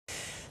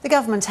The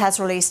government has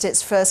released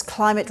its first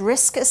climate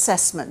risk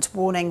assessment,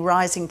 warning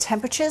rising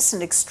temperatures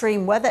and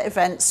extreme weather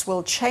events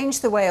will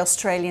change the way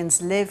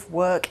Australians live,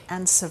 work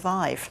and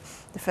survive.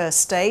 The first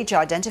stage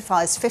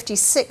identifies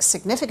 56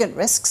 significant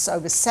risks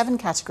over 7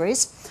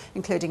 categories,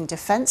 including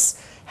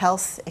defence,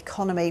 health,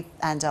 economy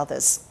and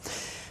others.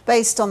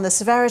 Based on the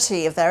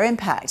severity of their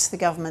impact, the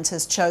government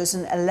has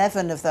chosen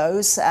 11 of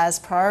those as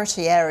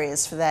priority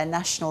areas for their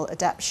national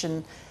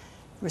adaptation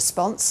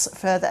response.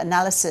 Further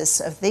analysis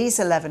of these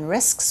 11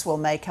 risks will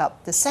make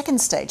up the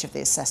second stage of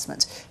the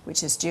assessment,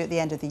 which is due at the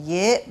end of the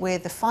year,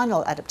 with the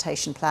final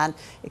adaptation plan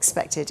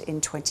expected in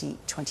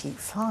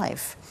 2025.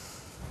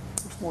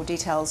 For more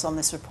details on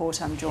this report,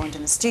 I'm joined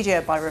in the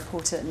studio by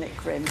reporter Nick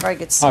Grimm. Very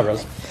good to see you. Hi,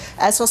 Rose.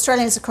 As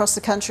Australians across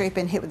the country have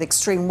been hit with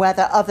extreme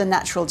weather, other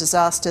natural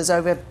disasters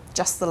over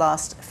just the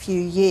last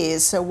few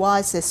years. So why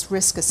is this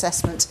risk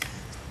assessment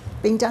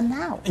being done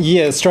now?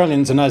 Yeah,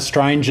 Australians are no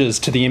strangers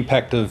to the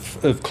impact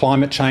of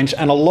climate change,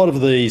 and a lot of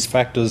these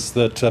factors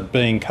that are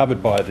being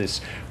covered by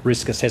this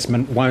risk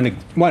assessment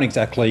won't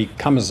exactly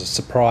come as a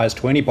surprise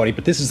to anybody,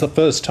 but this is the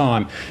first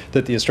time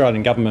that the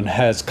Australian government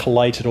has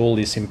collated all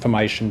this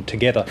information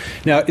together.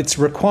 Now, it's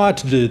required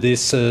to do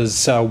this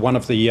as one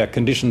of the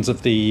conditions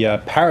of the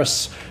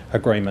Paris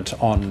Agreement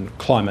on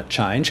climate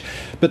change,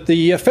 but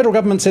the federal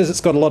government says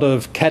it's got a lot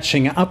of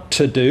catching up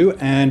to do,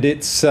 and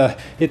it's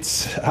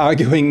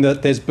arguing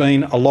that there's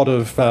been a lot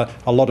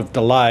of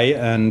delay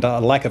and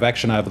lack of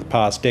action over the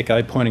past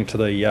decade, pointing to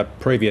the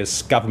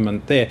previous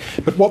government there.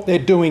 But what they're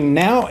doing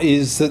now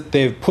is that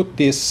they've put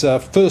this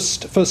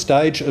first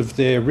stage of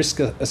their risk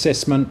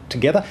assessment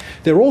together.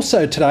 They're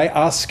also today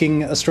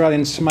asking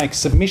Australians to make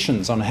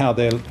submissions on how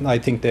they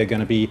think they're going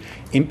to be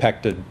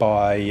impacted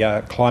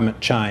by climate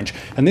change,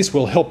 and this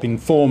will help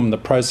inform the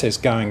process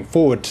going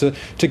forward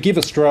to give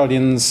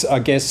Australians, I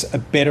guess, a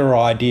better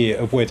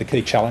idea of where the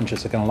key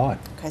challenges are going to lie.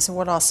 Okay, so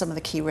what are some of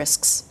the key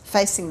risks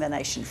facing the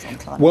nation from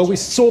climate change? Well, we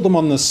saw them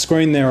on the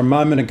screen there a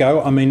moment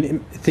ago. I mean,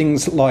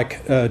 things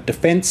like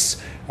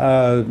defence.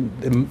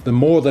 The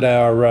more that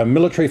our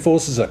military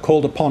forces are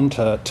called upon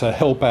to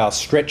help our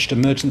stretched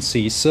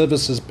emergency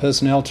services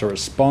personnel to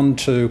respond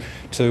to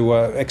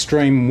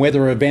extreme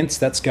weather events,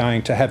 that's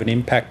going to have an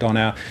impact on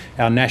our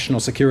national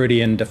security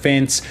and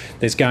defence.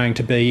 There's going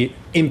to be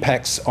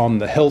impacts on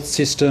the health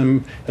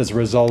system as a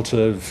result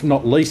of,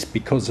 not least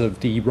because of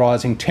the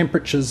rising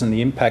temperatures and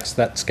the impacts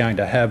that's going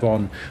to have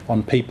on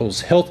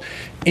people's health.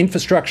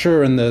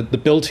 Infrastructure and the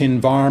built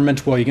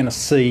environment, well, you're going to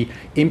see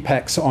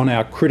impacts on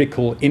our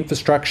critical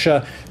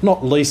infrastructure,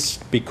 not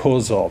least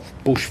because of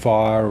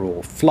bushfire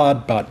or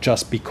flood, but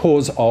just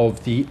because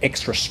of the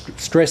extra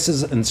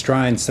stresses and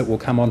strains that will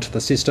come onto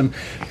the system.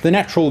 The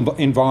natural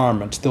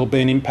environment, there'll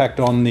be an impact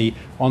on the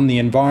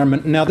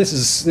environment. Now, this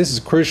is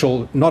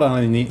crucial not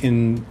only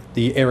in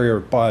the area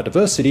of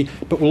biodiversity,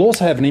 but will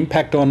also have an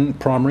impact on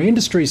primary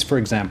industries, for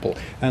example.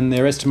 And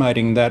they're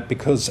estimating that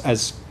because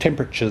as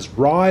temperatures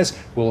rise,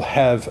 we'll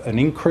have an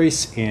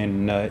increase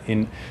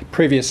in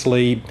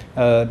previously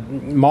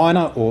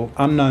minor or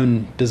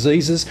unknown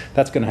diseases.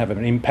 That's going to have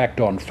an impact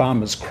on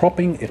farmers'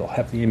 cropping. It'll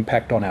have the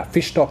impact on our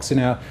fish stocks in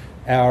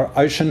our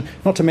ocean,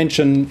 not to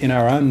mention in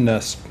our own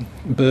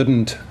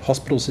burdened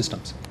hospital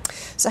systems.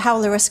 So how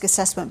will the risk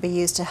assessment be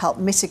used to help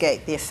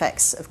mitigate the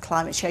effects of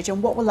climate change,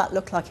 and what will that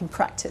look like in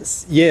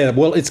practice? Yeah,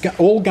 well, it's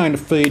all going to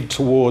feed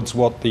towards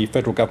what the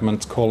federal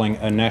government's calling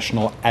a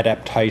national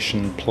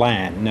adaptation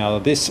plan. Now,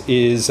 this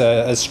is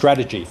a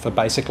strategy for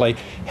basically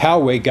how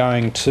we're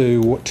going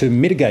to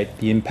mitigate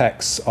the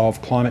impacts of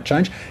climate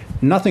change.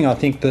 Nothing, I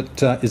think,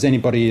 that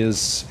anybody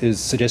is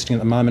suggesting at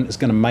the moment is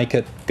going to make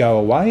it go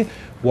away.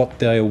 What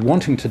they're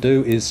wanting to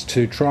do is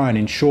to try and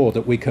ensure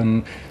that we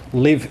can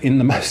live in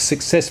the most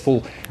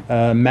successful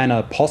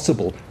manner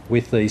possible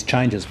with these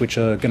changes, which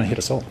are going to hit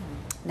us all.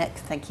 Nick,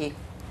 thank you.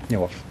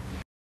 You're welcome.